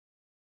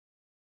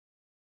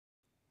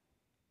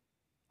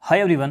Hi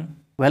everyone,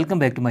 welcome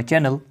back to my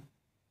channel.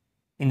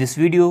 In this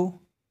video,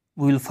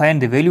 we will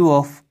find the value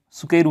of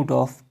square root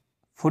of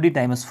 40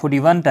 times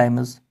 41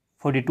 times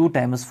 42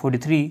 times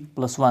 43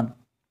 plus 1.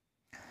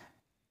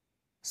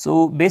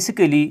 So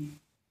basically,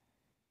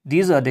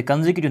 these are the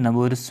consecutive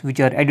numbers which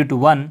are added to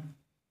 1.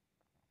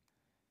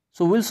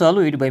 So we'll solve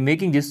it by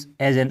making this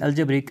as an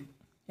algebraic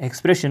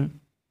expression.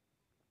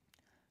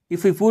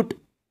 If we put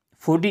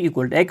 40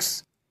 equal to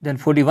x, then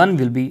 41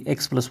 will be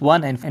x plus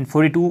 1 and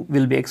 42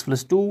 will be x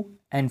plus 2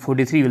 and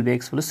 43 will be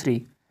x plus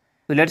 3.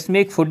 So let's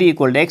make 40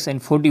 equal to x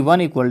and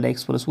 41 equal to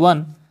x plus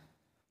 1,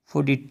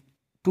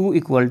 42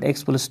 equal to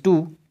x plus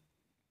 2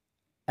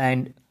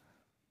 and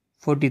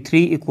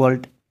 43 equal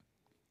to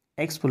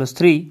x plus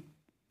 3.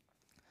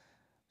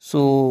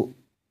 So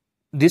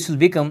this will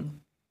become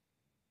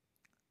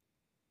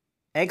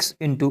x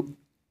into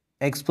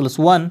x plus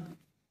 1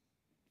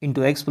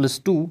 into x plus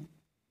 2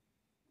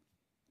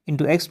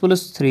 into x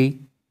plus 3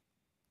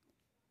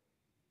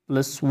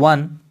 plus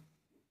 1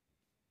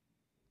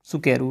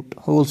 square root,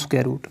 whole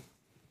square root.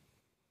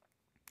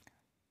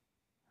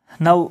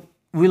 Now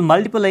we will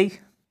multiply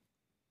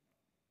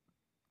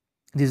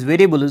these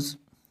variables.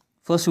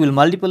 First we will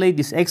multiply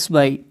this x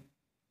by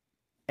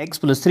x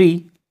plus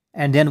 3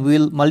 and then we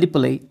will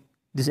multiply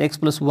this x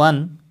plus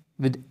 1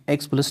 with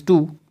x plus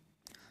 2.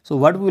 So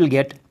what we will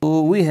get?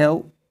 So we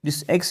have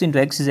this x into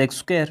x is x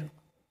square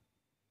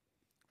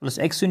plus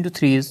x into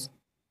 3 is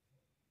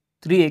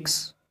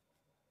 3x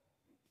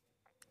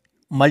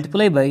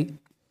multiply by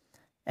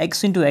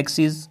x into x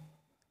is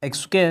x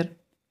square,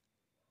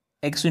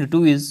 x into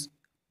 2 is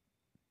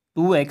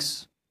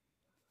 2x,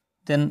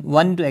 then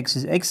 1 into x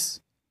is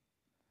x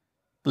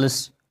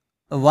plus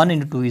 1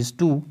 into 2 is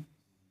 2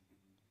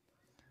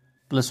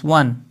 plus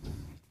 1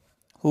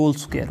 whole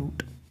square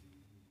root.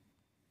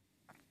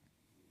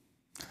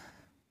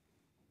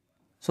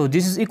 So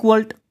this is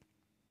equal to,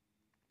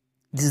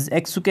 this is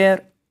x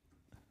square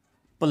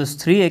plus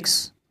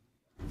 3x,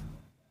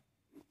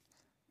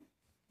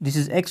 this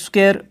is x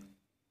square.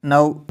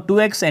 Now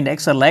 2x and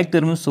x are like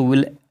terms,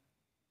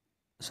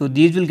 so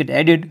these will get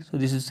added. So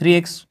this is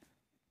 3x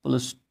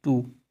plus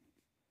 2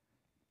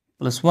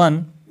 plus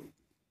 1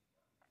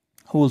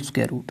 whole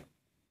square root.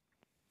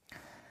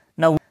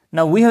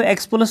 Now we have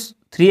x plus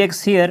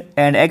 3x here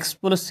and x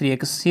plus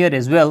 3x here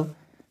as well.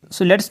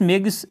 So let's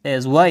make this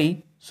as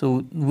y.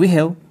 So we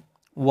have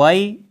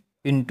y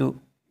into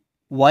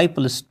y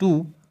plus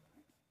 2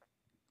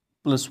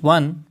 plus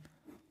 1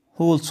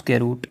 whole square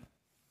root.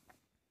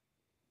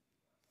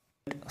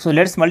 So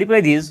let's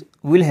multiply these.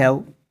 We'll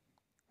have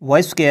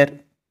y square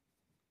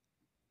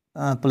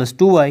plus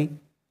 2y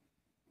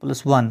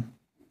plus 1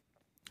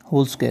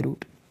 whole square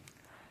root.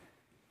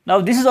 Now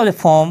this is of the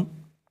form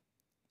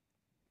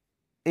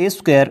a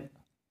square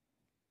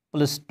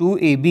plus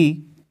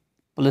 2ab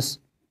plus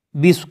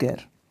b square,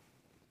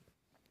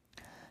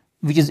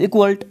 which is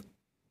equal to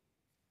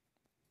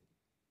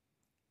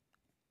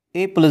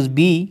a plus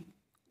b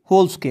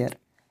whole square,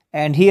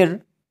 and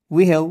here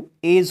we have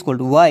a is equal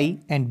to y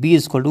and b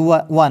is equal to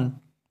 1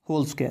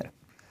 whole square.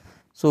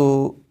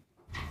 So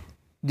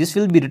this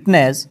will be written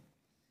as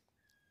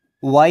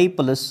y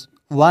plus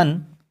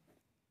 1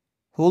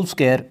 whole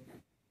square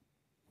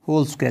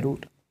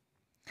root.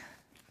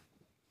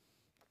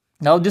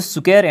 Now this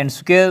square and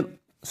square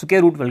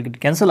root will get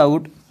cancelled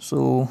out,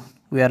 so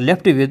we are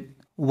left with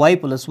y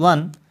plus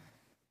 1.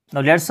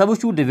 Now let's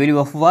substitute the value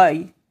of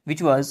y,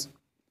 which was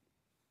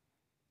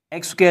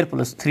x square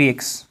plus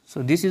 3x.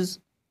 So this is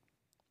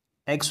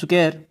x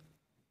square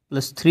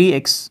plus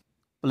 3x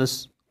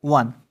plus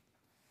 1,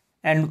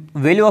 and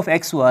value of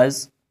x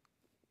was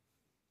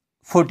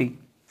 40.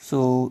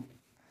 So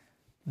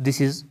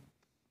this is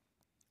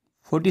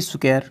 40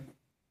 square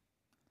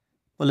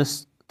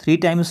plus 3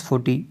 times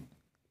 40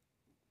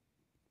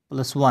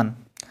 plus 1.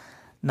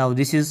 Now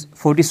this is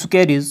 40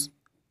 square is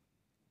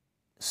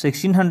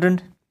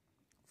 1600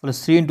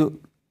 plus 3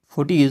 into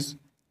 40 is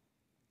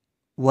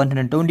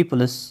 120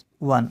 plus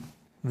 1,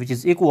 which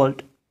is equal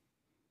to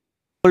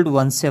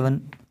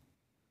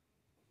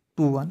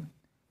 1721,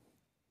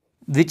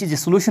 which is the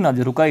solution of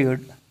the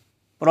required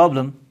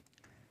problem.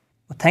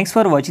 Thanks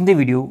for watching the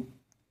video,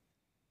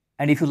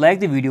 and if you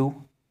like the video,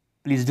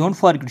 please don't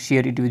forget to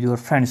share it with your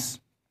friends.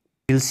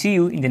 We'll see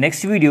you in the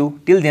next video.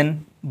 Till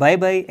then, bye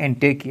bye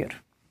and take care.